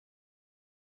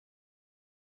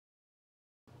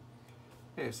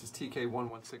Hey, this is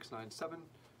TK11697.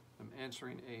 I'm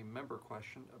answering a member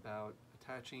question about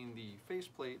attaching the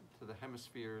faceplate to the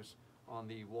hemispheres on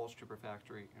the Wall Street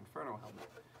Factory Inferno helmet.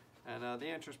 And the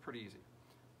answer is pretty easy.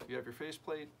 You have your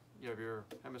faceplate, you have your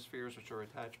hemispheres, which are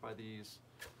attached by these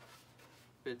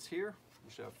bits here.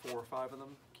 You should have 4 or 5 of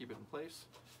them, keep it in place.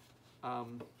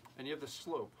 And you have the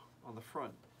slope on the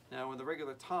front. Now in the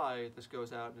regular tie, this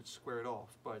goes out and it's squared off,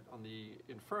 but on the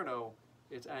Inferno,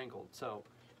 it's angled. So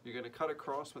you're going to cut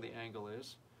across where the angle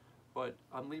is, but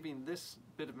I'm leaving this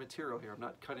bit of material here. I'm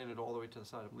not cutting it all the way to the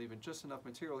side. I'm leaving just enough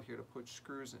material here to put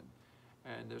screws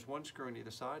in. And there's one screw on either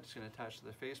side. It's going to attach to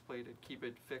the faceplate and keep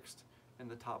it fixed in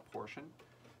the top portion.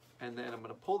 And then I'm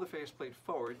going to pull the faceplate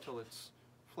forward till it's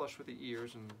flush with the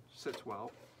ears and sits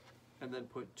well. And then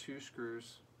put 2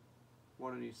 screws,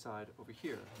 one on each side over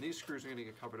here. And these screws are going to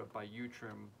get covered up by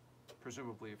U-trim,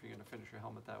 presumably if you're going to finish your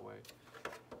helmet that way.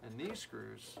 And these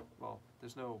screws, well,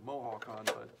 there's no mohawk on,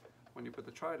 but when you put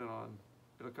the trident on,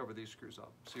 it'll cover these screws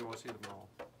up, so you won't see them at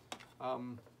all.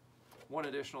 One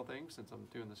additional thing, since I'm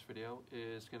doing this video,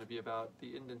 is going to be about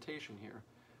the indentation here.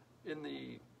 In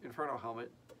the Inferno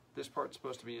helmet, this part's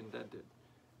supposed to be indented.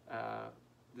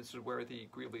 This is where the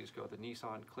greeblies go, the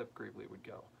Nissan clip greebly would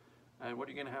go. And what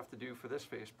you're going to have to do for this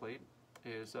faceplate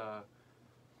is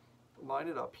line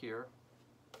it up here.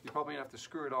 You're probably going to have to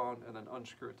screw it on and then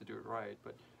unscrew it to do it right,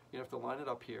 but you have to line it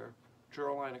up here,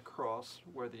 draw a line across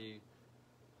where the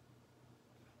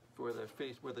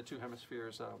 2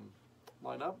 hemispheres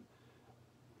line up,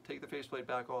 take the faceplate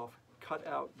back off, cut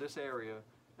out this area,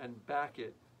 and back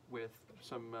it with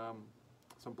some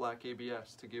black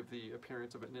ABS to give the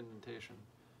appearance of an indentation.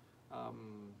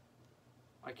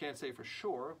 I can't say for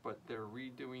sure, but they're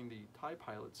redoing the TIE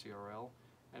Pilot CRL,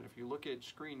 and if you look at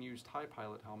screen-used TIE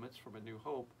Pilot helmets from A New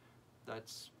Hope,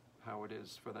 that's how it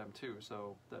is for them too.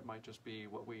 So that might just be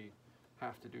what we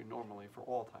have to do normally for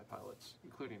all TIE Pilots,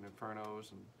 including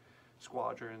Infernos and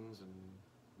Squadrons and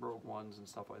Rogue Ones and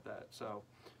stuff like that. So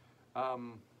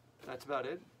that's about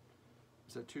it.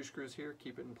 So 2 screws here,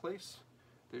 keep it in place.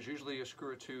 There's usually a screw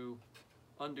or 2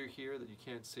 under here that you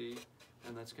can't see,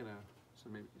 and that's gonna, so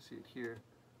maybe you can see it here,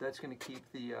 that's gonna keep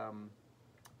the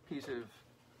piece of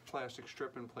plastic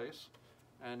strip in place,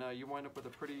 and you wind up with a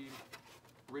pretty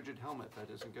rigid helmet that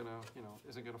isn't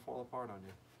gonna fall apart on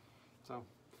you. So,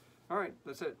 all right,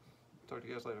 that's it. Talk to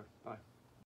you guys later. Bye.